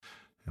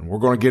And we're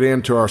going to get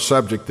into our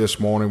subject this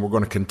morning. We're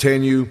going to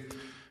continue.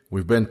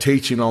 We've been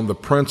teaching on the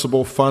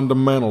principal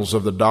fundamentals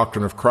of the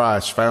doctrine of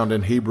Christ found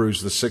in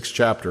Hebrews, the 6th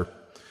chapter.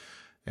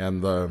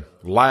 And the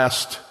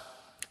last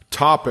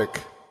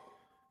topic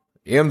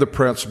in the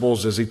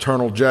principles is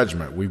eternal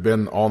judgment. We've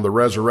been on the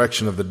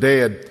resurrection of the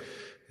dead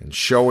and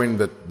showing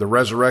that the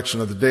resurrection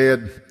of the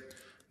dead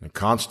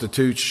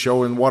constitutes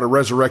showing what a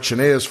resurrection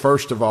is,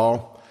 first of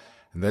all,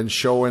 and then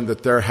showing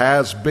that there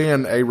has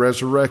been a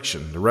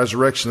resurrection. The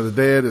resurrection of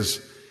the dead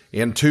is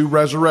in two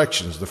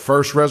resurrections. The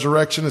first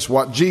resurrection is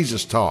what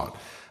Jesus taught.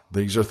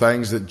 These are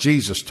things that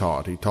Jesus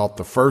taught. He taught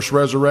the first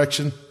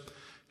resurrection.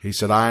 He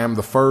said, I am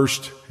the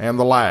first and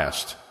the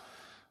last.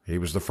 He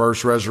was the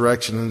first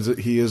resurrection and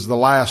he is the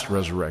last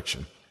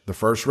resurrection. The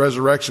first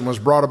resurrection was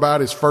brought about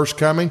his first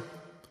coming.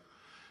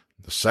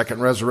 The second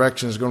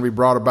resurrection is going to be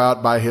brought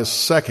about by his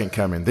second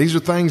coming. These are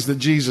things that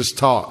Jesus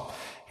taught.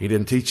 He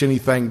didn't teach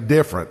anything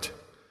different.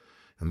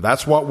 And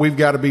that's what we've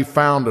got to be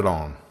founded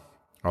on,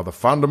 are the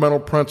fundamental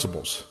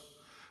principles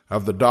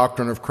of the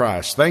doctrine of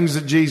Christ. Things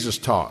that Jesus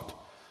taught.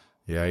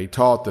 Yeah, he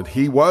taught that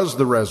he was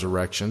the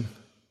resurrection.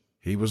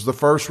 He was the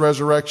first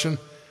resurrection.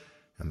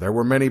 And there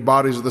were many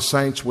bodies of the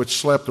saints which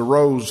slept,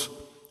 arose,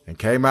 and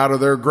came out of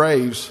their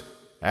graves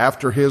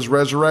after his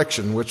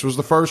resurrection, which was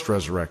the first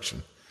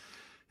resurrection.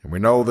 And we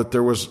know that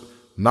there was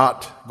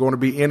not going to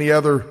be any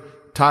other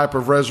type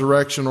of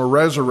resurrection or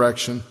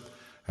resurrection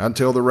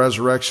until the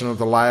resurrection of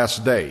the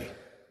last day.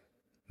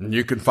 And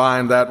you can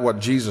find that what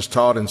Jesus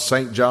taught in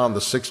St. John, the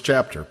 6th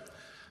chapter.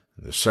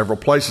 There's several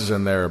places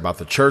in there about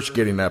the church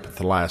getting up at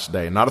the last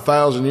day. Not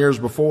 1,000 years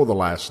before the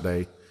last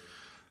day,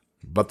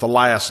 but the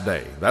last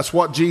day. That's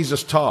what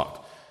Jesus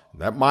taught.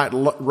 That might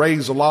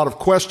raise a lot of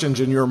questions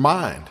in your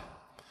mind.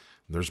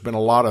 There's been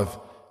a lot of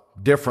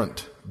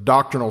different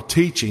doctrinal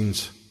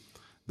teachings,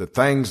 that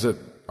things that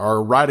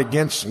are right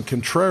against and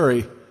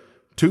contrary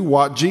to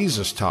what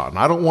Jesus taught. And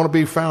I don't want to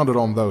be founded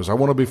on those. I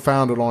want to be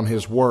founded on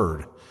his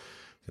word.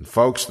 And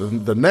folks,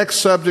 the next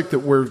subject that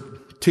we're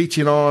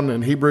teaching on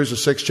in Hebrews, the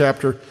 6th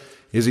chapter,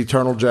 is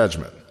eternal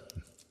judgment.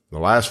 The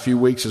last few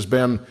weeks has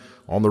been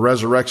on the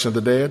resurrection of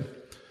the dead.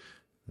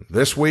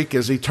 This week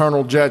is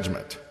eternal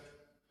judgment.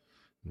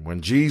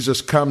 When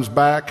Jesus comes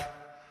back,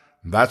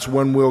 that's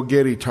when we'll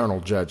get eternal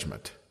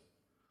judgment.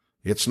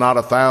 It's not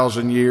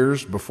 1,000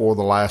 years before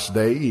the last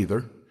day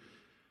either.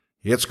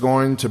 It's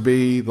going to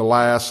be the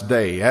last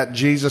day at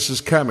Jesus'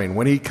 coming.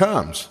 When he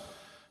comes,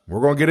 we're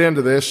going to get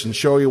into this and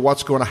show you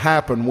what's going to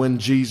happen when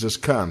Jesus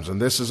comes.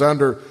 And this is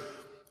under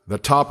the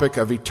topic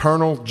of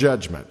eternal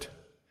judgment.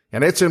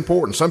 And it's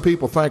important. Some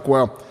people think,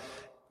 well,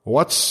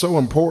 what's so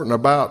important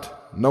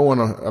about knowing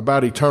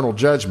about eternal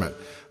judgment?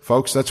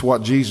 Folks, that's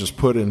what Jesus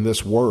put in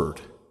this word.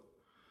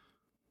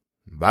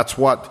 That's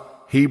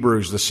what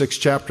Hebrews, the 6th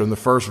chapter and the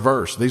 1st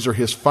verse. These are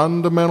his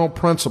fundamental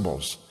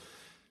principles.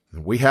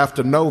 We have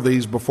to know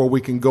these before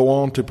we can go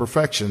on to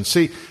perfection.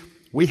 See,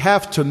 we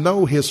have to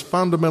know his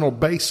fundamental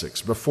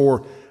basics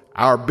before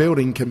our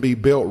building can be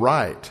built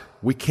right.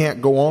 We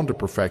can't go on to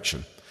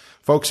perfection.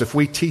 Folks, if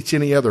we teach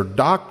any other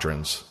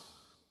doctrines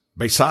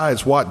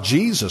besides what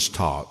Jesus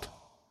taught,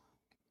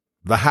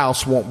 the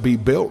house won't be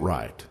built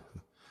right.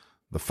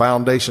 The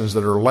foundations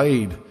that are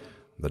laid,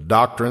 the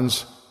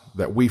doctrines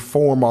that we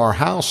form our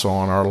house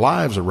on, our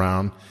lives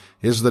around,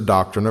 is the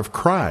doctrine of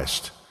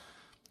Christ.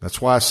 That's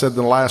why I said in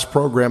the last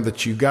program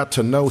that you got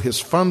to know his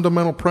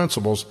fundamental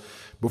principles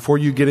before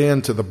you get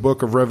into the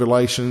book of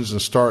Revelations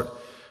and start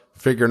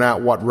figuring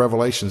out what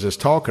Revelations is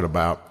talking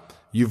about.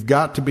 You've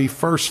got to be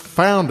first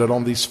founded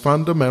on these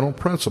fundamental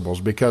principles,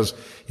 because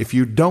if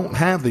you don't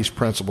have these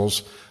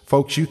principles,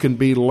 folks, you can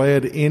be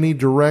led any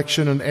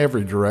direction and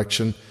every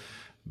direction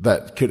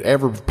that could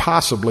ever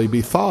possibly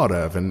be thought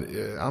of.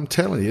 And I'm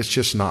telling you, it's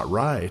just not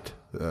right.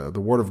 The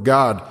Word of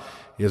God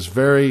is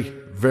very,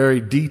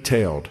 very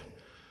detailed.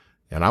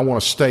 And I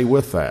want to stay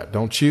with that,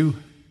 don't you?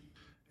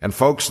 And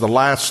folks, the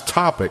last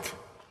topic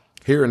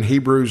here in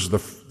Hebrews, the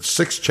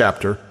 6th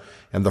chapter,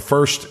 and the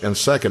 1st and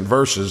 2nd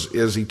verses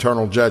is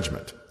eternal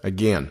judgment.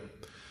 Again,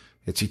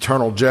 it's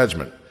eternal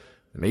judgment.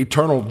 And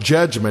eternal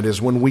judgment is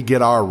when we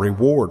get our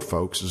reward,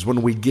 folks, is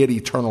when we get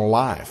eternal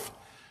life.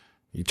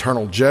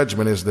 Eternal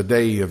judgment is the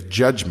day of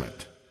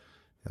judgment.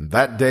 And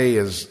that day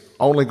is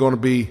only going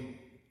to be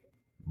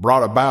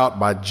brought about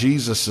by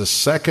Jesus'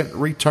 second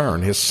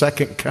return, his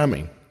second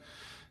coming.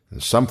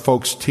 And some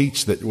folks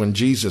teach that when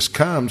Jesus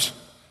comes,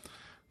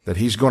 that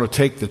he's going to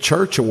take the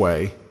church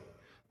away.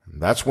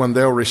 And that's when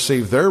they'll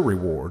receive their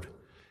reward.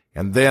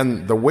 And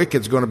then the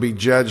wicked's going to be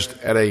judged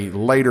at a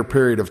later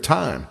period of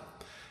time.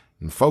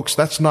 And folks,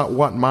 that's not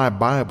what my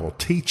Bible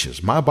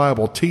teaches. My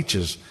Bible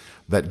teaches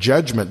that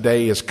judgment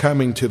day is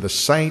coming to the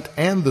saint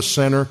and the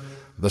sinner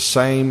the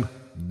same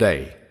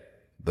day.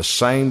 The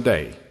same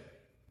day.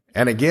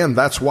 And again,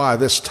 that's why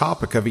this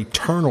topic of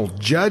eternal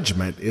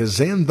judgment is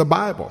in the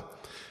Bible.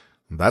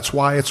 That's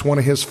why it's one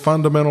of his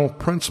fundamental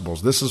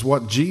principles. This is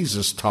what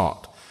Jesus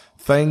taught,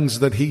 things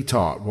that he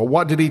taught. Well,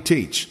 what did he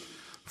teach?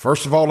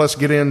 First of all, let's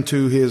get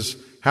into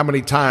how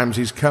many times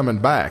he's coming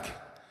back.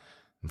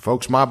 And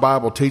folks, my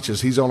Bible teaches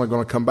he's only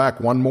going to come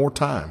back one more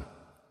time.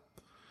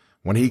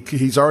 when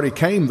he's already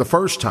came the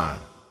first time.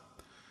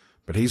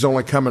 But he's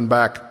only coming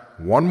back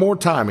one more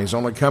time. He's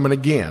only coming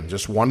again,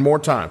 just one more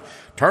time.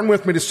 Turn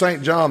with me to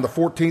St. John, the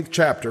 14th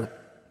chapter,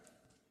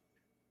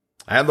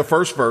 and the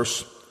first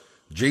verse.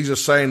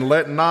 Jesus saying,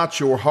 "Let not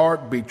your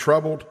heart be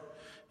troubled.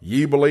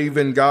 Ye believe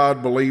in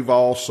God, believe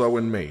also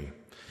in me.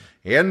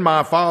 In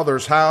my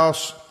Father's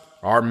house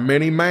are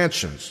many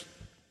mansions.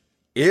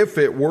 If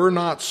it were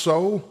not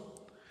so,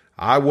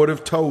 I would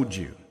have told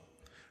you.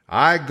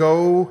 I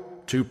go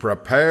to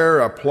prepare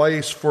a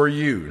place for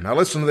you." Now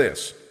listen to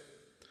this.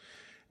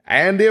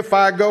 "And if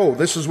I go,"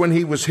 this is when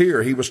he was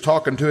here. He was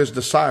talking to his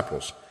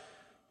disciples.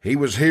 He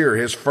was here,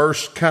 his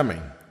first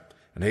coming.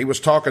 And he was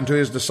talking to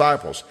his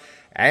disciples.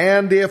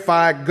 "And if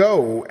I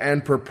go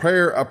and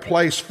prepare a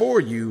place for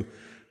you,"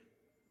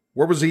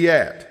 where was he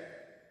at?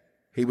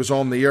 He was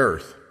on the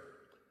earth.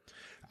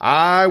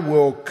 "I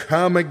will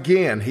come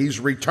again." He's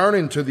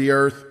returning to the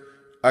earth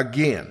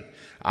again.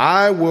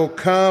 "I will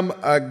come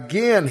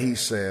again," he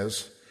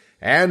says,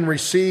 "and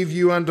receive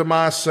you unto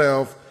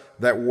myself,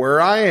 that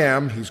where I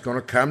am," he's going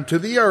to come to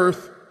the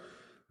earth,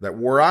 "that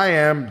where I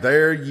am,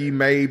 there ye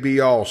may be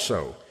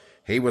also."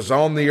 He was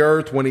on the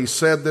earth when he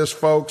said this,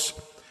 folks,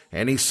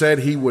 and he said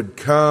he would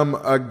come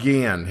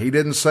again. He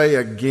didn't say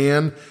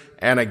again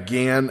and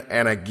again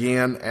and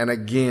again and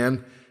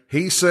again.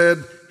 He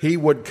said he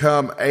would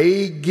come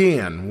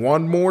again,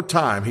 one more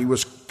time. He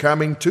was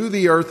coming to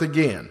the earth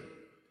again.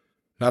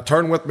 Now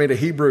turn with me to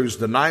Hebrews,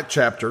 the 9th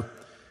chapter,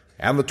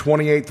 and the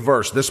 28th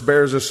verse. This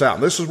bears this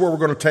out. This is where we're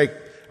going to take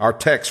our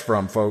text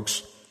from,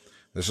 folks.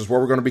 This is where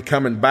we're going to be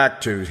coming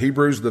back to.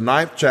 Hebrews, the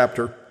 9th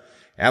chapter,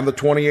 and the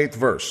 28th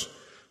verse.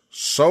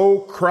 "So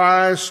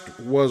Christ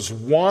was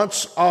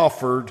once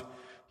offered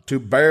to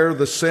bear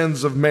the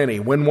sins of many."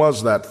 When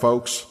was that,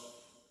 folks?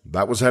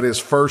 That was at his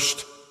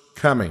first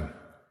coming.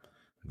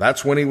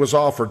 That's when he was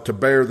offered to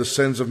bear the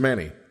sins of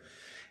many.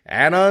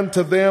 "And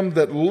unto them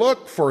that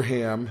look for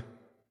him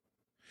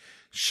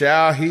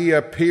shall he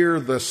appear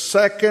the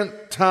second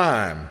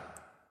time."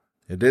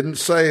 It didn't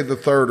say the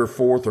third or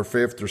fourth or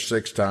fifth or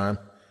sixth time.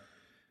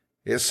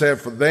 It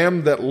said, "For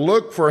them that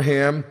look for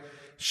him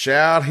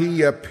shall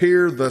he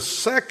appear the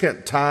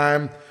second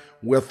time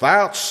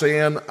without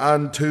sin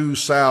unto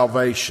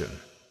salvation."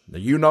 Now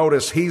you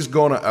notice he's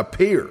going to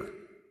appear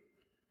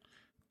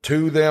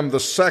to them the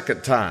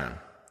second time.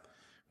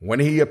 When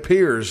he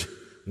appears,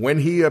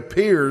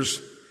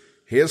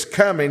 his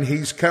coming,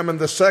 he's coming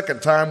the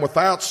second time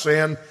without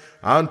sin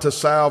unto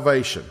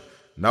salvation.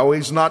 No,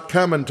 he's not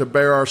coming to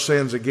bear our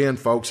sins again,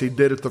 folks. He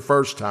did it the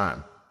first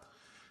time.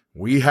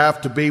 We have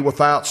to be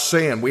without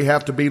sin. We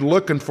have to be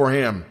looking for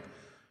him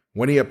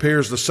when he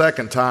appears the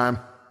second time.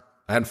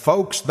 And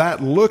folks,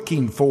 that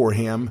looking for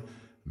him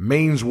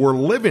means we're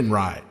living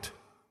right.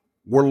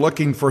 We're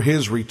looking for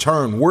his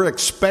return. We're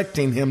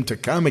expecting him to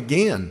come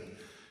again.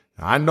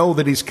 I know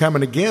that he's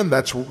coming again.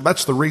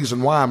 That's the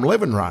reason why I'm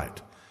living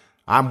right.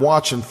 I'm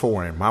watching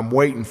for him. I'm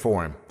waiting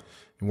for him.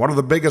 And one of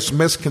the biggest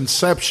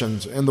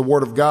misconceptions in the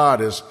Word of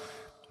God is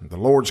the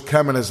Lord's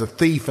coming as a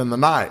thief in the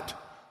night.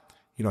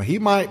 You know, he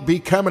might be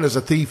coming as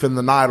a thief in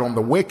the night on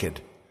the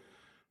wicked,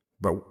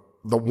 but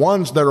the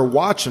ones that are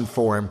watching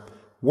for him,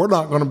 we're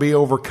not going to be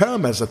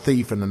overcome as a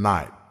thief in the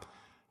night.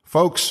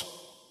 Folks,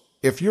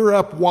 if you're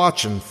up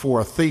watching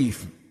for a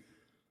thief,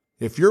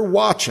 if you're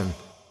watching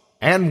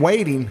and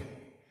waiting,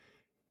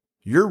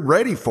 you're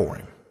ready for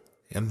him.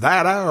 And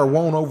that hour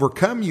won't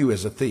overcome you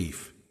as a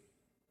thief.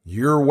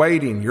 You're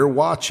waiting, you're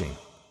watching.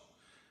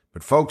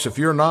 But folks, if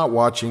you're not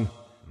watching,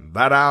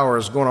 that hour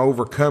is going to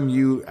overcome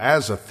you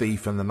as a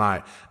thief in the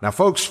night. Now,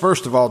 folks,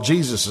 first of all,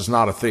 Jesus is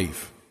not a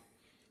thief.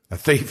 A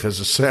thief is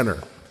a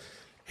sinner.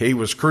 He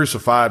was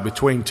crucified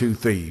between two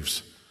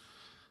thieves.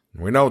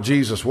 We know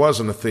Jesus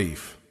wasn't a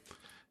thief.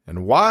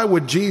 And why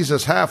would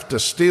Jesus have to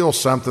steal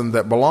something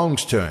that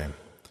belongs to him?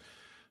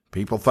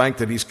 People think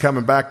that he's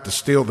coming back to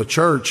steal the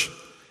church,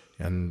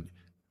 and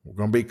we're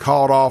going to be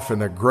called off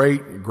in a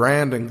great,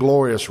 grand, and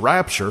glorious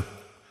rapture.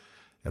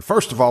 And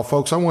first of all,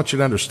 folks, I want you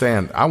to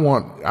understand, I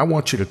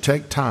want you to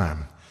take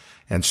time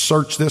and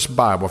search this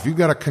Bible. If you've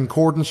got a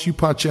concordance, you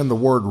punch in the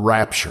word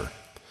rapture.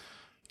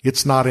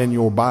 It's not in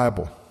your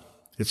Bible.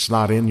 It's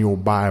not in your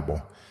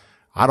Bible.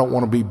 I don't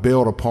want to be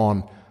built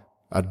upon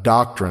a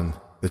doctrine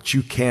that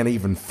you can't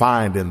even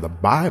find in the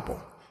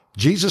Bible.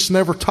 Jesus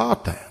never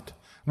taught that.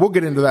 We'll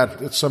get into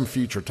that at some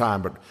future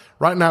time, but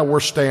right now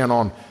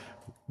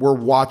we're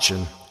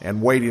watching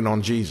and waiting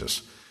on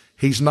Jesus.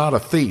 He's not a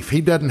thief.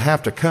 He doesn't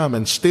have to come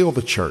and steal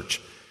the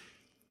church.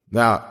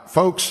 Now,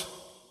 folks,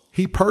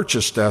 he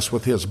purchased us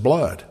with his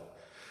blood.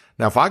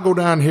 Now, if I go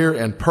down here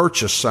and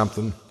purchase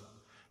something,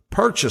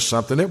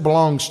 it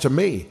belongs to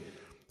me.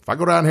 If I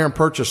go down here and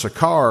purchase a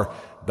car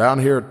down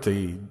here at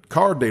the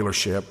car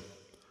dealership,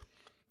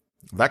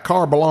 that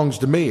car belongs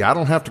to me. I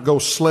don't have to go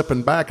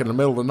slipping back in the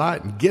middle of the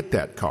night and get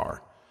that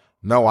car.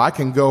 No, I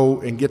can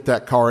go and get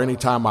that car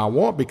anytime I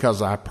want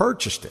because I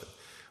purchased it.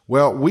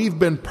 Well, we've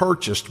been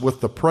purchased with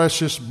the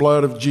precious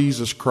blood of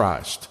Jesus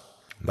Christ.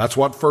 That's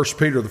what 1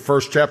 Peter, the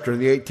 1st chapter and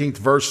the 18th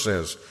verse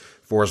says.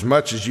 For as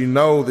much as you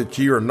know that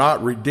ye are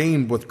not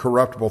redeemed with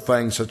corruptible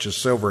things such as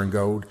silver and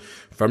gold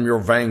from your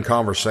vain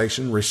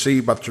conversation,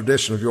 received by the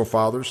tradition of your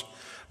fathers,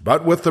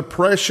 but with the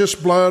precious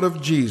blood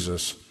of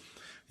Jesus.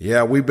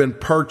 Yeah, we've been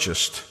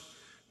purchased.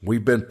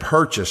 We've been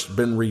purchased,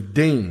 been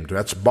redeemed.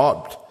 That's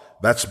bought.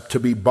 That's to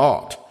be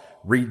bought,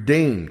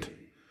 redeemed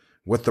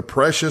with the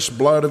precious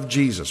blood of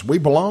Jesus. We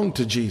belong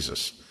to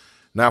Jesus.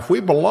 Now, if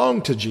we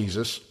belong to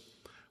Jesus,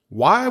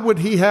 why would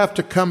he have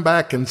to come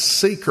back and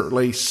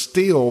secretly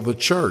steal the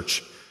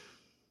church?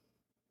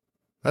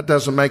 That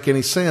doesn't make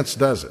any sense,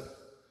 does it?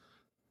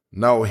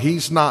 No,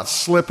 he's not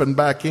slipping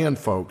back in,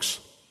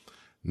 folks.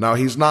 No,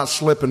 he's not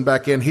slipping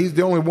back in. He's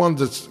the only one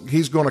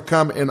he's going to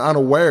come in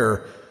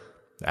unaware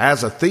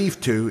as a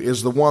thief to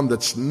is the one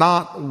that's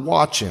not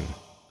watching.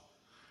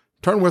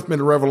 Turn with me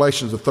to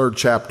Revelations, the 3rd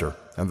chapter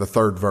and the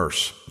 3rd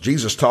verse.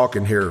 Jesus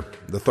talking here,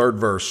 the 3rd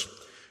verse.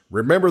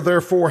 Remember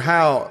therefore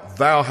how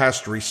thou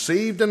hast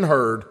received and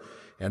heard,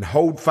 and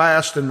hold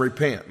fast and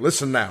repent.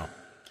 Listen now.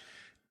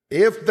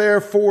 If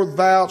therefore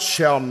thou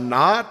shalt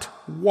not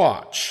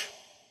watch,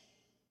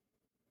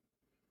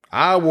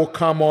 I will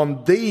come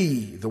on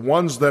thee, the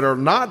ones that are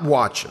not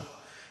watching.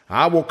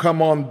 I will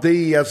come on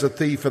thee as a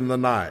thief in the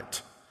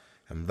night,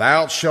 and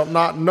thou shalt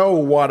not know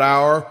what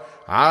hour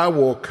I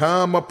will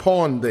come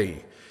upon thee.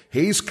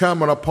 He's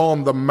coming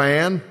upon the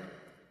man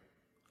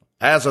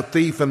as a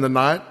thief in the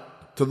night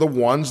to the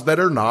ones that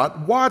are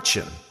not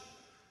watching.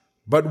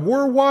 But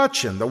we're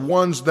watching, the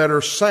ones that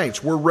are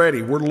saints. We're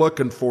ready. We're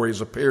looking for his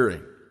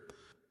appearing.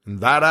 And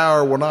that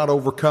hour will not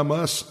overcome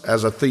us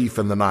as a thief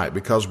in the night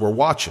because we're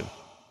watching.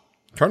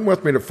 Turn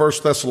with me to 1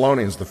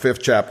 Thessalonians, the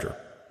 5th chapter.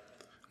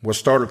 We'll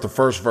start at the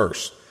 1st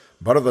verse.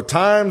 But of the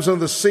times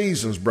and the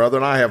seasons,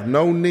 brethren, I have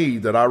no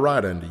need that I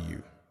write unto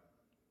you.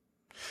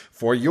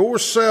 For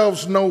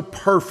yourselves know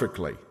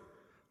perfectly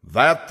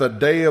that the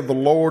day of the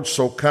Lord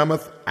so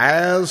cometh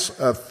as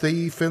a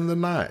thief in the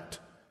night.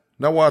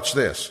 Now watch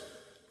this.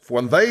 For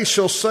when they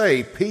shall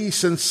say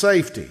peace and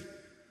safety,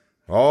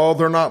 oh,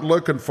 they're not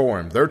looking for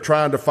him. They're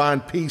trying to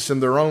find peace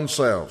in their own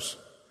selves.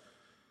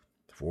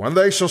 For when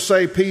they shall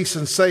say peace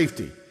and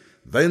safety,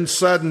 then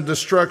sudden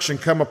destruction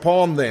come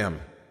upon them.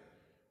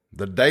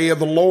 The day of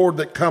the Lord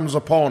that comes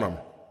upon them.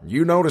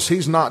 You notice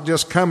he's not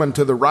just coming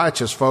to the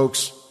righteous,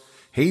 folks.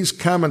 He's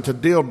coming to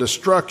deal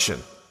destruction.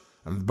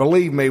 And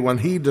believe me, when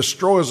he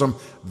destroys them,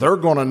 they're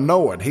going to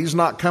know it. He's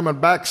not coming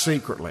back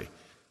secretly.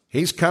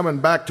 He's coming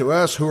back to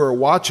us who are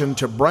watching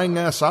to bring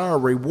us our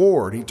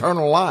reward,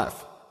 eternal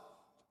life.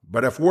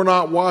 But if we're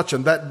not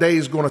watching, that day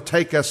is going to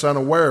take us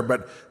unaware.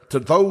 But to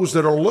those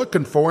that are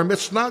looking for him,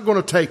 it's not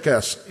going to take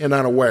us in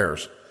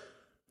unawares.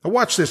 Now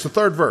watch this, the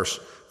 3rd verse.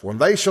 For when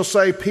they shall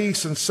say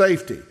peace and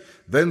safety,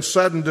 then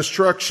sudden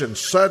destruction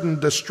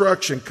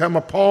come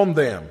upon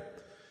them.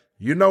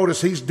 You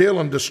notice he's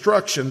dealing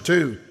destruction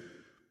too,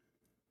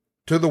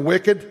 to the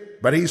wicked,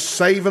 but he's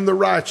saving the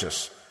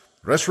righteous.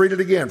 Let's read it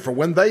again. For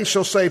when they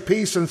shall say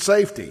peace and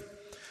safety,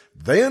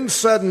 then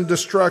sudden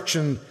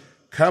destruction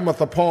cometh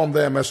upon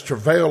them as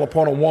travail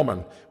upon a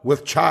woman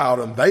with child,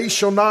 and they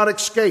shall not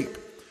escape.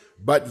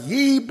 But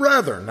ye,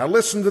 brethren, now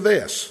listen to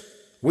this.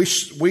 We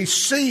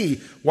see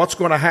what's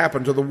going to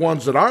happen to the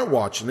ones that aren't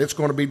watching. It's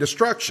going to be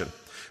destruction.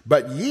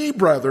 But ye,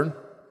 brethren,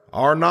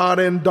 are not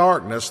in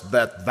darkness,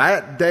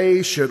 that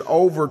day should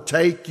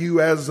overtake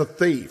you as a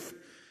thief.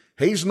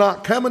 He's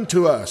not coming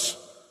to us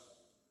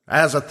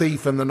as a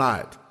thief in the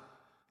night.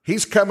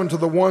 He's coming to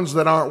the ones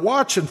that aren't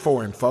watching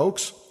for him,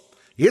 folks.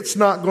 It's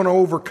not going to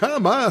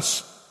overcome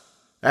us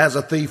as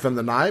a thief in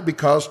the night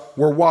because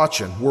we're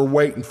watching, we're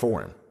waiting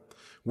for him.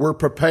 We're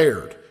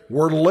prepared,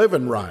 we're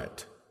living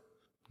right.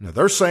 Now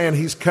they're saying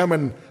he's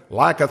coming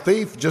like a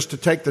thief just to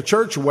take the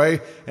church away,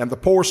 and the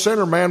poor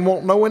sinner man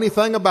won't know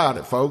anything about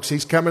it, folks.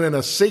 He's coming in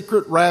a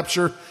secret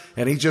rapture,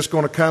 and he's just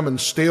going to come and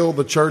steal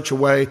the church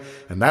away,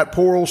 and that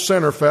poor old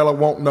sinner fella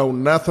won't know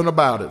nothing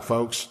about it,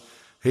 folks.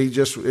 We're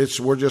just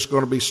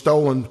going to be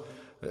stolen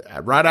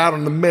right out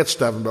in the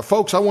midst of him. But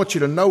folks, I want you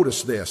to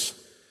notice this.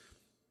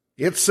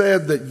 It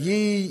said that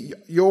ye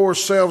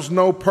yourselves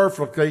know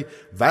perfectly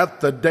that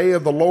the day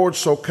of the Lord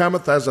so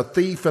cometh as a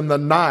thief in the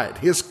night.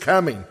 His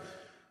coming.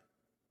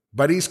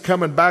 But he's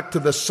coming back to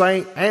the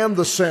saint and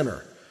the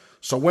sinner.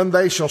 So when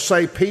they shall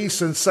say peace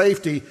and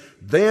safety,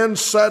 then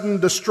sudden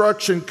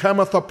destruction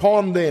cometh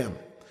upon them.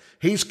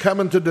 He's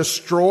coming to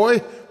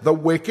destroy the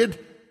wicked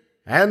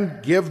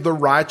and give the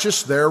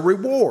righteous their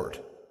reward.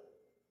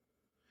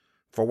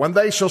 For when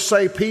they shall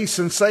say peace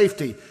and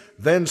safety,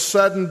 then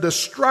sudden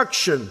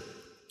destruction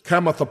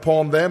cometh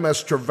upon them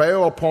as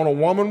travail upon a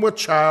woman with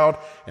child,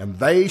 and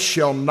they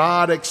shall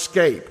not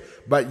escape.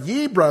 But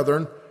ye,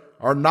 brethren,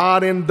 are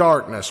not in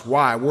darkness.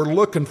 Why? We're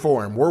looking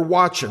for him. We're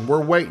watching.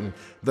 We're waiting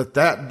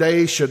that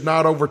day should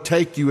not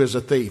overtake you as a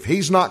thief.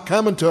 He's not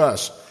coming to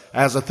us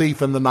as a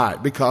thief in the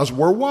night because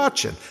we're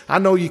watching. I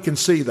know you can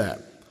see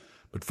that.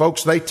 But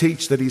folks, they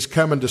teach that he's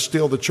coming to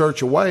steal the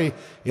church away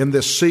in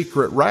this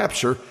secret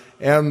rapture,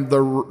 and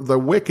the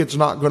wicked's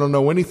not going to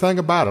know anything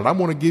about it. I'm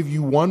going to give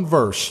you one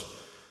verse,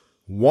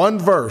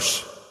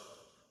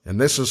 and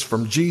this is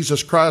from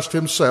Jesus Christ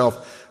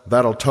himself,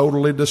 that'll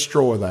totally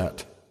destroy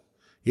that.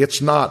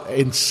 It's not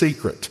in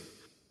secret.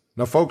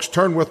 Now, folks,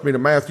 turn with me to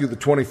Matthew, the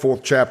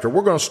 24th chapter.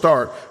 We're going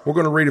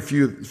to read a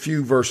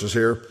few verses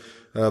here.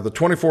 The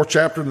 24th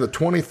chapter and the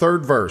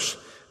 23rd verse.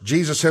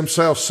 Jesus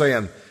himself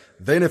saying,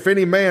 "Then if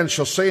any man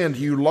shall say unto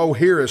you, Lo,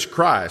 here is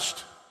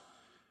Christ,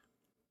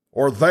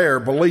 or there,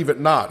 believe it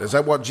not." Is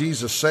that what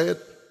Jesus said?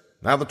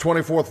 Now the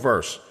 24th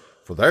verse.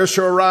 "For there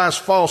shall arise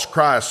false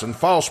Christs and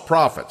false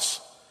prophets."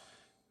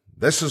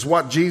 This is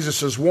what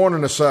Jesus is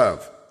warning us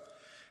of.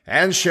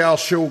 "And shall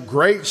show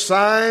great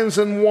signs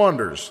and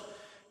wonders,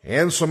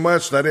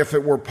 insomuch that if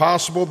it were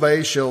possible,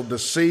 they shall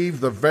deceive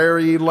the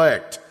very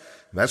elect."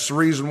 That's the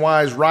reason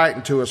why he's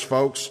writing to us,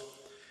 folks.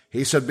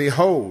 He said,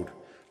 "Behold,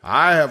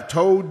 I have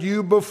told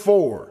you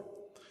before.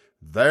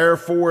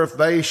 Therefore, if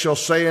they shall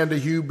say unto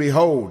you,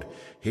 Behold,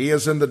 he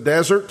is in the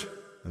desert,"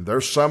 and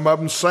there's some of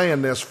them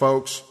saying this,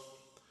 folks,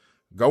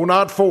 "Go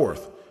not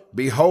forth.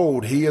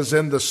 Behold, he is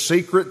in the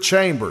secret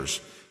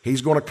chambers."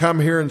 He's going to come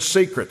here in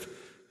secret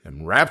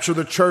and rapture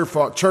the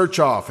church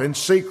off in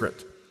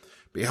secret.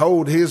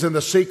 "Behold, he is in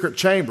the secret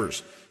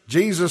chambers."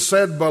 Jesus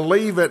said,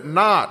 believe it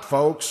not,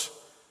 folks.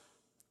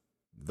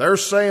 They're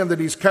saying that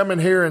he's coming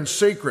here in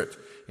secret,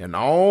 and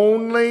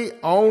only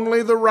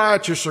the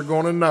righteous are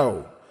going to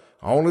know.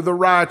 Only the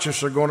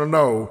righteous are going to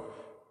know,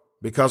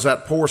 because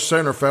that poor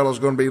sinner fellow is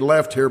going to be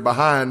left here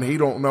behind. He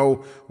don't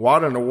know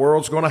what in the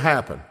world's going to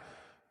happen.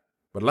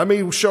 But let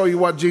me show you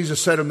what Jesus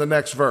said in the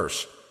next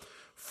verse.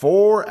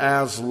 "For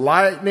as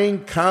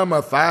lightning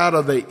cometh out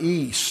of the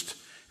east,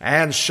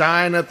 and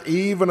shineth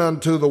even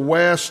unto the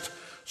west,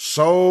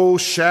 so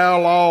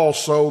shall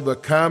also the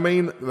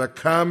coming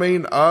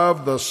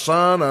of the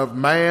Son of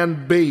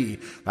Man be."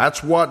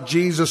 That's what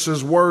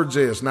Jesus' words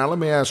is. Now let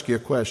me ask you a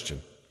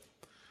question.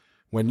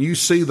 When you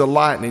see the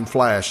lightning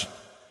flash,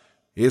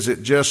 is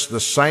it just the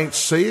saints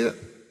see it?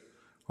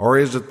 Or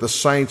is it the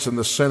saints and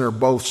the sinner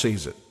both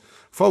sees it?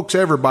 Folks,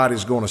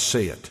 everybody's going to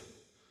see it.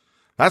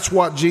 That's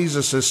what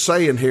Jesus is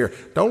saying here.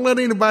 Don't let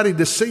anybody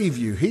deceive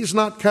you. He's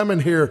not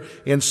coming here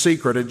in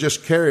secret and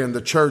just carrying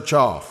the church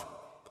off.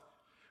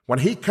 When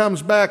he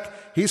comes back,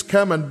 he's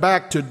coming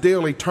back to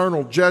deal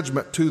eternal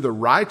judgment to the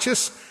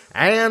righteous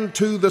and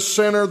to the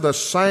sinner the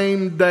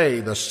same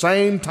day, the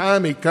same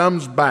time he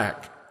comes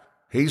back.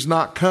 He's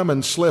not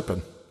coming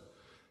slipping.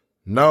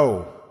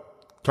 No.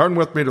 Turn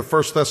with me to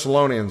 1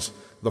 Thessalonians,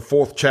 the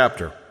 4th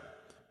chapter.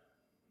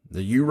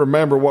 You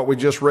remember what we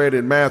just read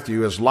in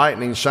Matthew, "As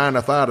lightning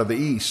shineth out of the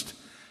east,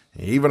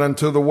 even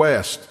unto the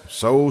west,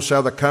 so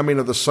shall the coming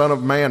of the Son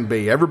of Man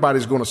be."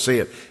 Everybody's going to see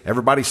it.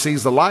 Everybody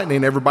sees the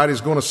lightning.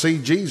 Everybody's going to see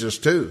Jesus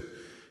too.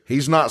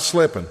 He's not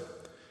slipping.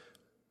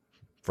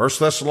 1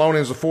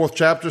 Thessalonians, the 4th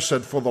chapter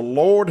said, "For the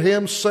Lord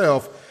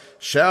himself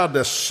shall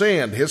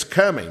descend," his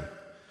coming.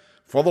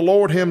 "For the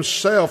Lord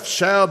himself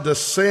shall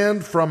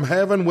descend from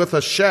heaven with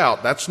a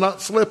shout." That's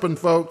not slipping,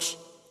 folks.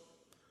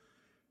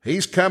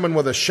 He's coming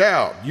with a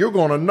shout. You're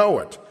going to know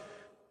it.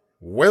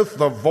 "With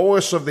the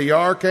voice of the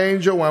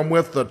archangel and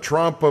with the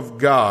trump of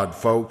God,"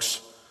 folks.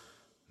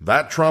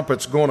 That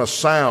trumpet's going to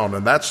sound,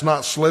 and that's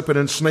not slipping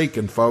and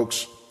sneaking,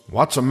 folks.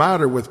 What's the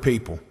matter with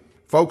people?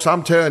 Folks,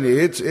 I'm telling you,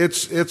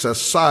 it's a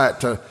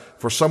sight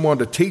for someone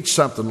to teach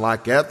something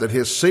like that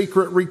his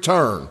secret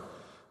return.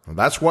 And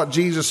that's what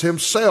Jesus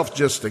himself,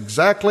 just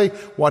exactly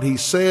what he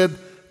said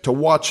to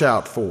watch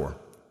out for.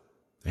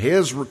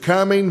 His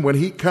coming, when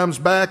he comes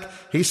back,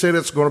 he said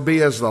it's going to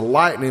be as the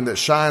lightning that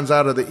shines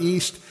out of the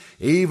east,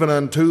 even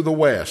unto the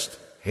west.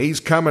 He's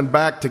coming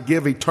back to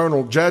give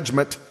eternal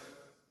judgment,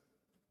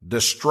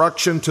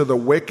 destruction to the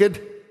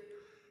wicked,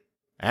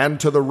 and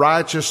to the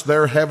righteous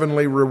their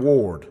heavenly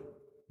reward.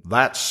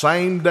 That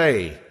same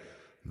day,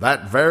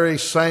 that very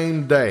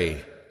same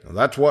day.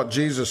 That's what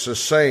Jesus is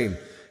saying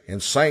in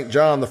St.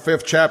 John, the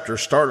 5th chapter,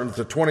 starting at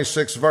the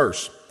 26th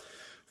verse.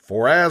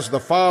 "For as the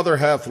Father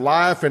hath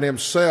life in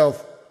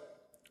himself,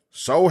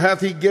 so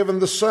hath he given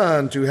the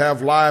Son to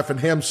have life in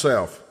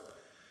himself."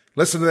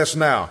 Listen to this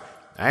now.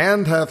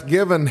 "And hath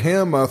given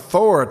him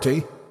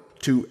authority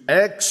to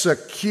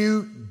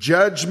execute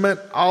judgment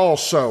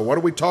also." What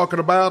are we talking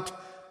about?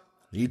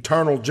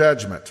 Eternal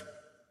judgment.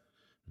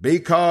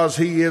 "Because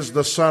he is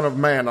the Son of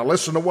Man." Now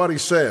listen to what he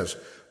says.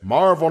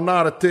 "Marvel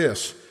not at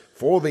this,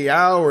 for the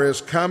hour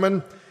is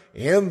coming,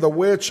 in the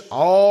which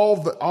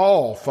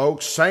all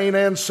folks, saint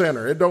and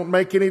sinner," it don't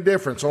make any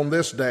difference on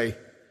this day,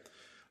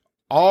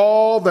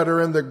 "all that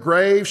are in the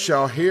grave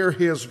shall hear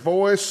his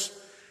voice,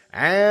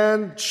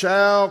 and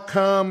shall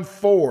come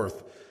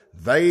forth,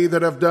 they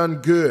that have done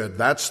good."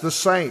 That's the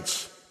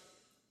saints.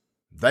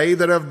 "They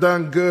that have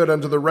done good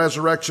unto the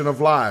resurrection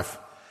of life,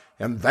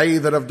 and they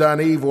that have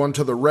done evil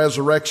unto the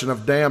resurrection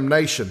of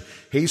damnation."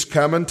 He's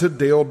coming to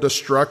deal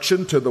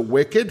destruction to the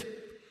wicked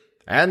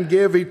and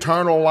give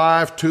eternal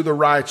life to the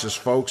righteous,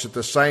 folks, at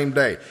the same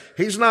day.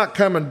 He's not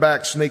coming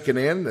back sneaking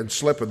in and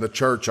slipping the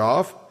church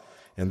off,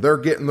 and they're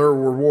getting their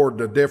reward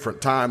at a different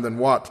time than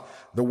what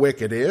the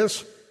wicked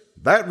is.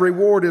 That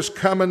reward is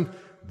coming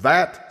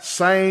that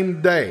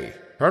same day.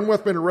 Turn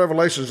with me to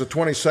Revelations, the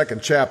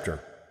 22nd chapter.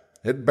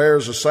 It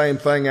bears the same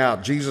thing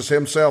out. Jesus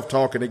himself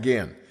talking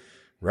again.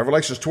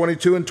 Revelations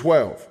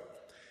 22:12.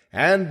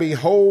 And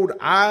behold,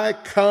 I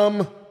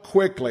come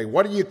quickly.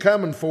 What are you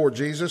coming for,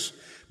 Jesus?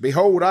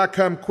 Behold, I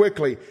come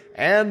quickly,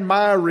 and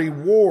my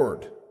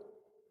reward,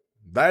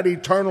 that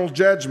eternal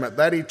judgment,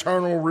 that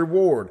eternal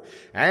reward,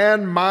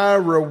 and my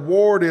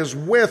reward is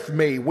with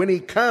me. When he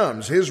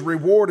comes, his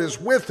reward is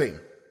with him,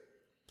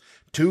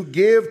 to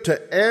give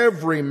to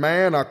every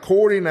man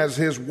according as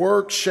his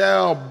work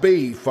shall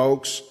be,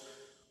 folks.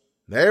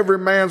 Every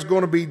man's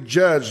going to be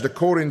judged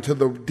according to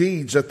the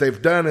deeds that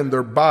they've done in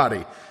their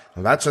body.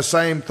 And that's the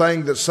same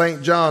thing that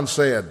St. John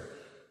said.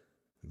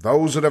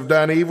 Those that have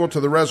done evil to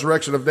the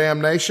resurrection of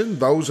damnation,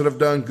 those that have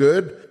done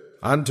good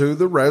unto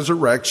the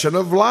resurrection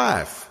of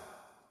life.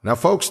 Now,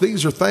 folks,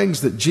 these are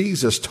things that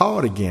Jesus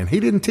taught again.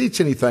 He didn't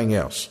teach anything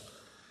else.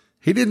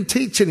 He didn't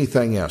teach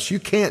anything else. You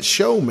can't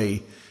show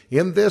me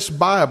in this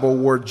Bible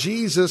where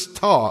Jesus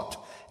taught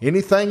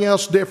anything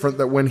else different,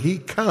 that when he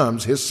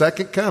comes, his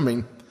second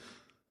coming,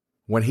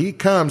 when he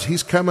comes,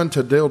 he's coming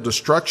to deal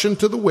destruction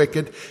to the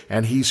wicked,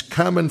 and he's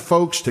coming,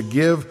 folks, to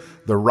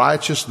give the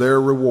righteous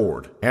their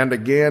reward. And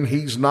again,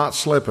 he's not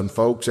slipping,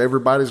 folks.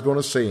 Everybody's going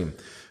to see him.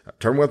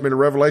 Turn with me to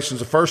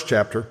Revelations, the 1st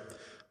chapter,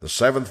 the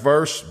 7th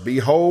verse.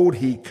 Behold,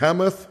 he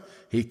cometh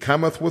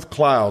with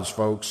clouds,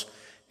 folks,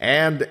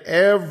 and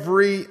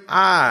every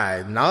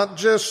eye, not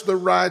just the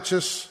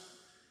righteous.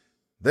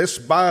 This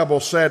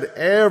Bible said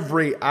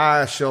every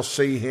eye shall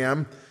see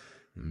him.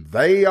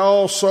 They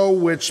also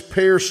which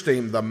pierced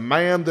him, the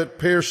man that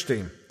pierced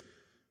him.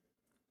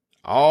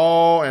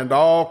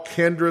 All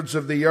kindreds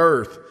of the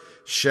earth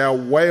shall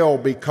wail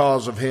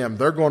because of him.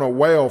 They're going to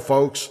wail,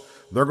 folks.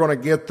 They're going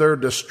to get their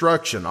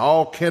destruction.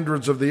 All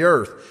kindreds of the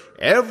earth.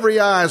 Every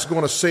eye is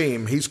going to see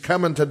him. He's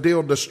coming to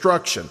deal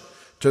destruction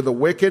to the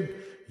wicked,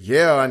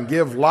 and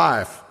give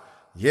life,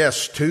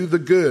 yes, to the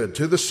good,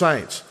 to the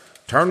saints.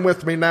 Turn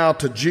with me now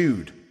to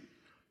Jude.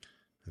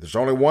 There's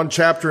only one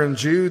chapter in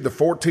Jude, the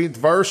 14th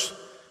verse.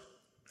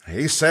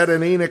 He said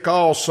in Enoch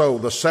also,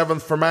 the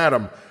 7th from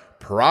Adam,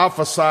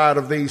 prophesied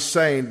of these,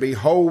 saying,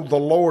 behold, the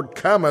Lord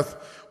cometh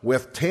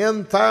with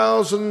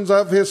 10,000s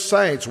of his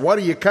saints. What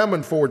are you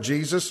coming for,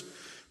 Jesus?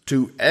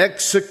 To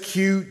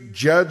execute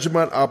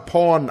judgment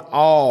upon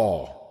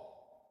all.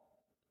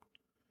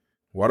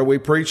 What are we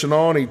preaching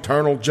on?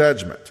 Eternal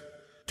judgment.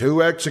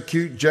 To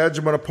execute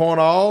judgment upon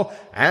all,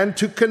 and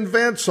to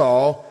convince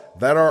all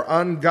that are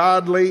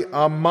ungodly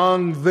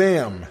among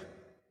them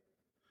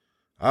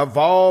of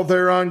all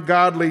their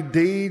ungodly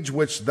deeds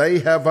which they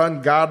have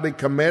ungodly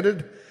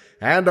committed,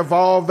 and of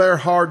all their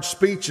hard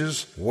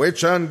speeches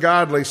which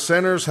ungodly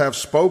sinners have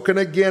spoken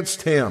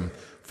against him.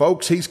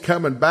 Folks, he's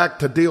coming back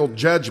to deal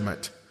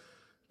judgment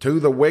to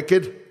the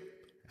wicked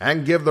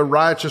and give the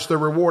righteous their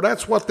reward.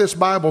 That's what this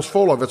Bible's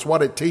full of. It's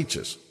what it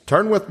teaches.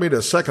 Turn with me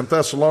to 2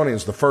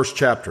 Thessalonians, the 1st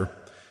chapter,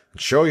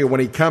 and show you when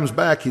he comes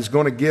back, he's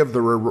going to give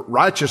the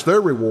righteous their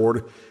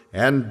reward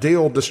and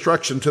deal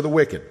destruction to the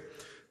wicked.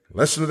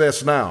 Listen to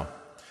this now.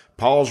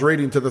 Paul's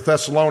reading to the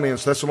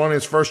Thessalonians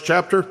 1st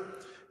chapter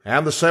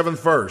and the 7th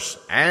verse.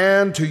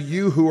 And to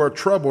you who are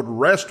troubled,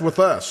 rest with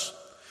us,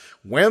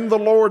 when the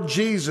Lord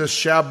Jesus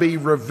shall be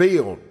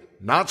revealed.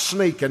 Not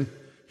sneaking.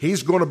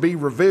 He's going to be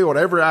revealed.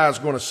 Every eye is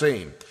going to see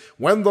him.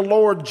 When the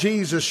Lord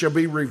Jesus shall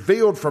be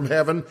revealed from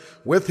heaven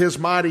with his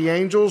mighty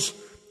angels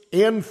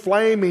in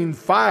flaming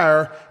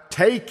fire,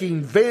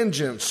 taking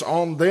vengeance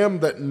on them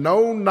that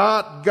know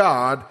not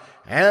God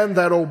and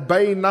that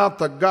obey not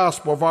the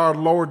gospel of our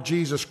Lord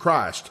Jesus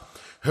Christ,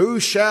 who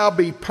shall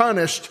be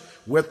punished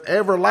with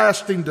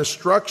everlasting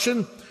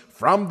destruction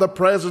from the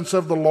presence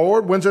of the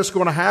Lord. When's this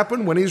going to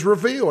happen? When he's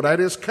revealed at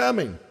his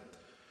coming.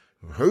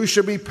 Who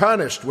shall be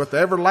punished with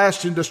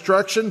everlasting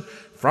destruction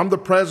from the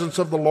presence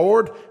of the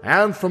Lord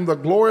and from the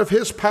glory of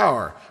his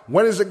power.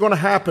 When is it going to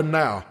happen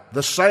now?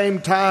 The same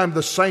time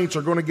the saints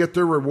are going to get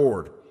their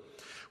reward.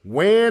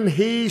 When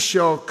he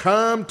shall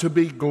come to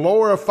be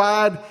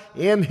glorified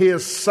in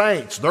his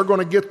saints. They're going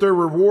to get their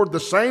reward the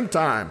same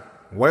time.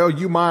 Well,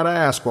 you might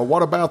ask, well,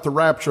 what about the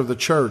rapture of the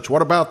church?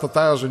 What about the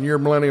 1,000-year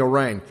millennial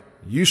reign?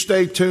 You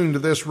stay tuned to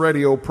this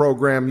radio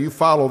program. You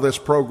follow this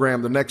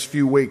program the next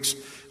few weeks.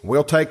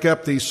 We'll take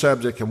up these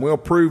subjects and we'll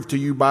prove to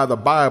you by the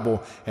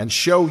Bible and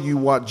show you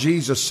what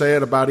Jesus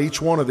said about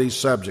each one of these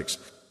subjects.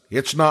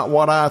 It's not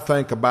what I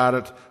think about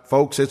it,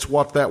 folks. It's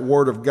what that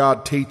Word of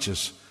God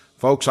teaches.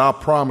 Folks, I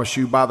promise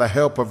you, by the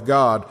help of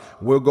God,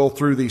 we'll go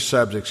through these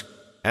subjects.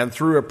 And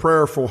through a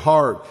prayerful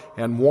heart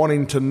and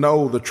wanting to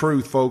know the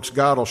truth, folks,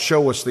 God will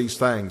show us these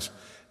things.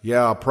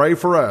 Yeah, pray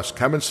for us.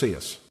 Come and see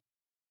us.